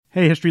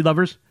Hey, history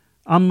lovers.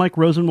 I'm Mike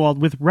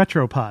Rosenwald with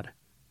Retropod,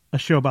 a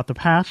show about the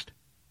past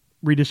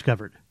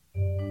rediscovered.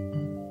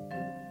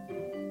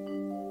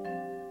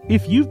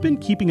 If you've been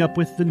keeping up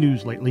with the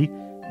news lately,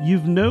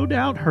 you've no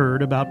doubt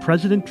heard about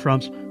President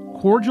Trump's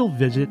cordial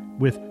visit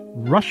with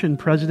Russian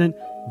President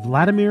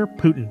Vladimir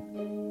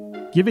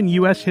Putin. Given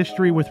U.S.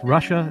 history with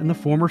Russia and the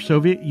former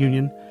Soviet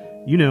Union,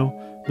 you know,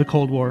 the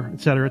Cold War,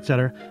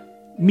 etc.,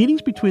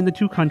 meetings between the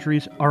two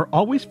countries are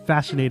always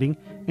fascinating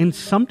and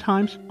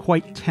sometimes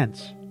quite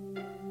tense.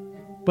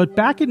 But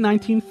back in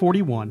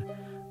 1941,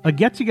 a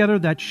get-together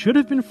that should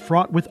have been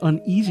fraught with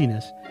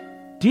uneasiness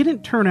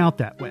didn't turn out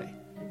that way,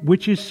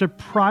 which is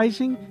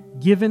surprising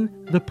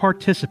given the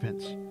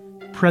participants,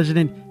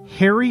 President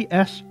Harry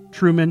S.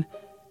 Truman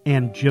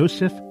and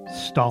Joseph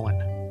Stalin.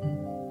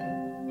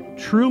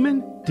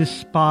 Truman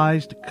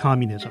despised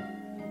communism.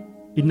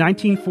 In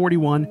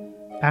 1941,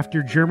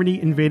 after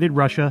Germany invaded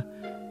Russia,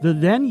 the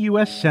then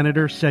U.S.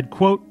 Senator said,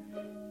 quote,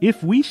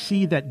 "If we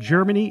see that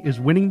Germany is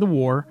winning the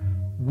war,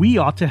 we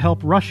ought to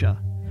help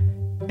Russia.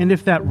 And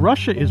if that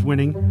Russia is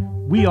winning,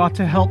 we ought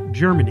to help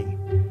Germany.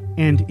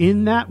 And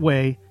in that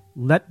way,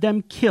 let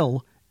them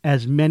kill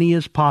as many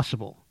as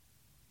possible."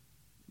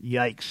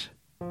 Yikes.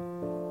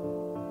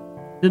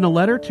 In a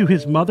letter to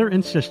his mother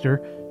and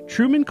sister,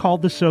 Truman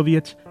called the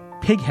Soviets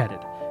pig-headed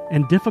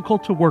and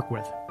difficult to work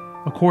with,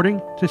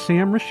 according to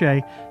Sam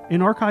Richer,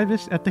 an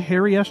archivist at the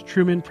Harry S.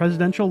 Truman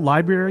Presidential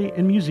Library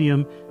and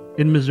Museum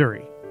in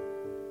Missouri.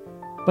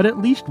 But at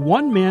least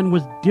one man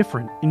was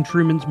different in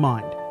Truman's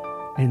mind,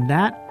 and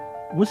that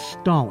was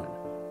Stalin.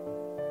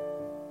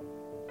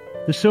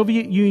 The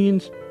Soviet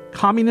Union's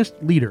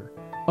communist leader,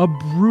 a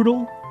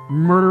brutal,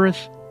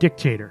 murderous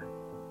dictator.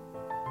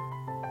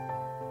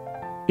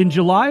 In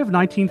July of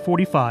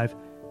 1945,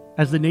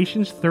 as the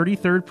nation's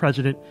 33rd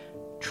president,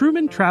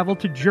 Truman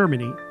traveled to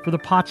Germany for the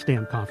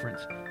Potsdam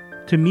Conference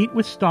to meet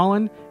with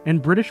Stalin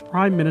and British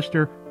Prime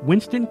Minister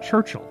Winston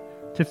Churchill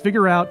to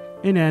figure out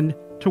an end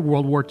to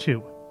World War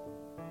II.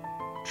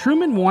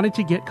 Truman wanted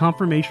to get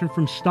confirmation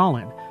from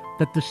Stalin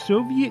that the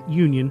Soviet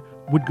Union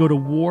would go to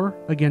war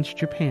against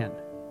Japan.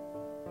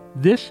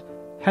 This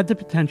had the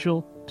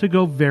potential to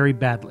go very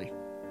badly.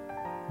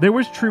 There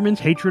was Truman's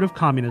hatred of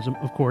communism,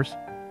 of course.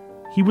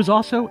 He was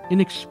also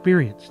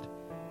inexperienced.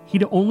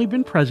 He'd only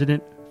been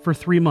president for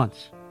 3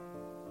 months.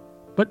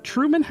 But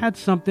Truman had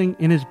something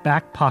in his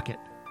back pocket,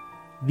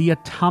 the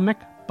atomic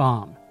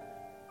bomb.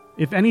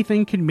 If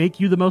anything can make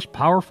you the most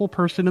powerful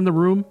person in the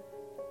room,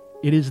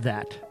 it is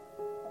that.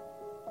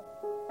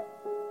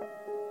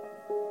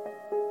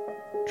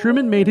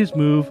 Truman made his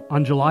move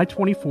on July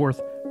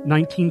 24th,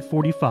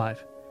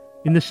 1945,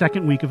 in the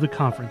second week of the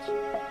conference.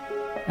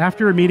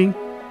 After a meeting,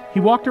 he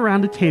walked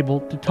around a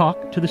table to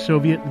talk to the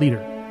Soviet leader.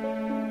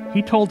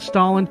 He told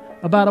Stalin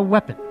about a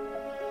weapon,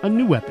 a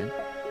new weapon,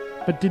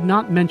 but did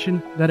not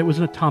mention that it was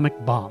an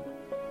atomic bomb.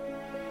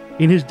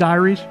 In his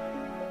diaries,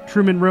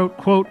 Truman wrote,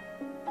 quote,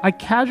 "I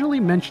casually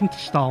mentioned to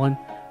Stalin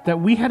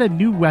that we had a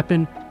new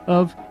weapon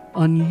of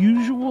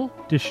unusual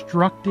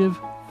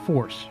destructive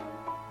force."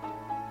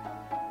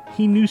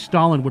 He knew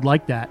Stalin would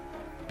like that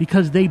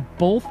because they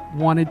both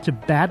wanted to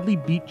badly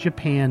beat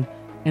Japan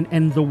and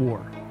end the war.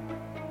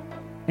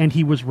 And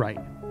he was right.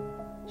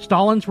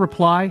 Stalin's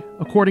reply,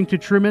 according to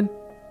Truman,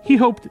 he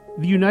hoped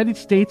the United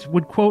States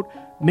would, quote,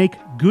 "make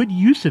good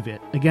use of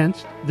it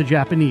against the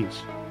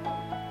Japanese."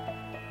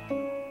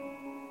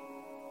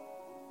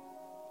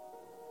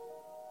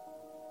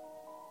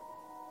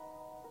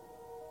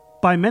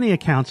 By many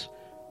accounts,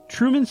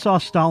 Truman saw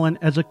Stalin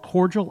as a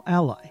cordial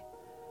ally,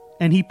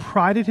 and he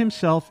prided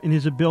himself in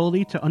his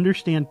ability to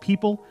understand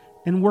people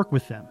and work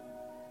with them,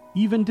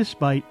 even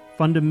despite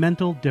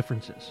fundamental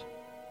differences.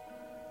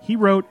 He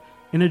wrote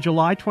in a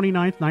July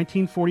 29,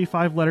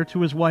 1945 letter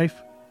to his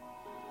wife,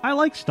 "I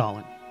like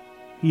Stalin.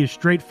 He is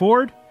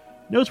straightforward,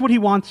 knows what he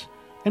wants,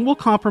 and will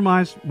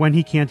compromise when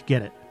he can't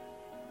get it."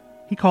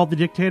 He called the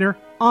dictator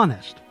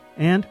honest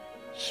and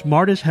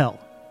smart as hell.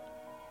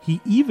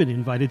 He even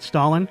invited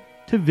Stalin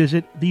to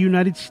visit the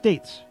United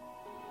States.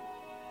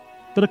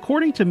 But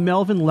according to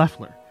Melvin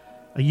Leffler,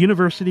 a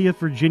University of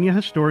Virginia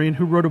historian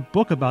who wrote a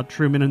book about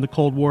Truman and the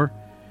Cold War,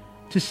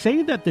 to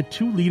say that the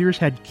two leaders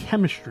had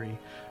chemistry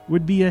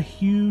would be a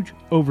huge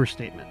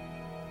overstatement.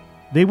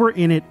 They were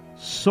in it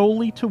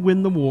solely to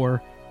win the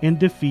war and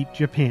defeat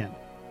Japan.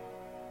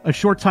 A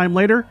short time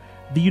later,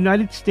 the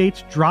United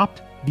States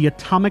dropped the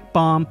atomic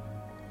bomb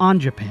on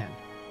Japan.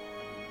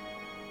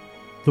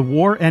 The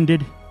war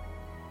ended,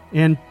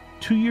 and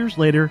 2 years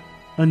later,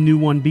 a new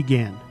one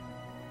began.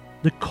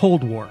 The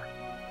Cold War.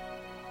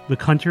 The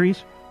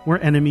countries were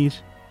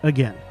enemies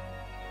again.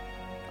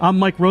 I'm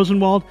Mike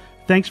Rosenwald.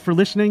 Thanks for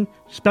listening.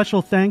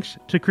 Special thanks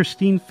to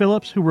Christine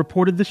Phillips, who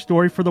reported this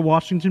story for the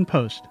Washington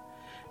Post.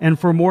 And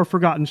for more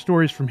forgotten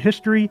stories from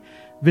history,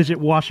 visit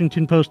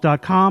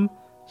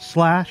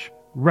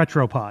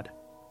WashingtonPost.com/Retropod.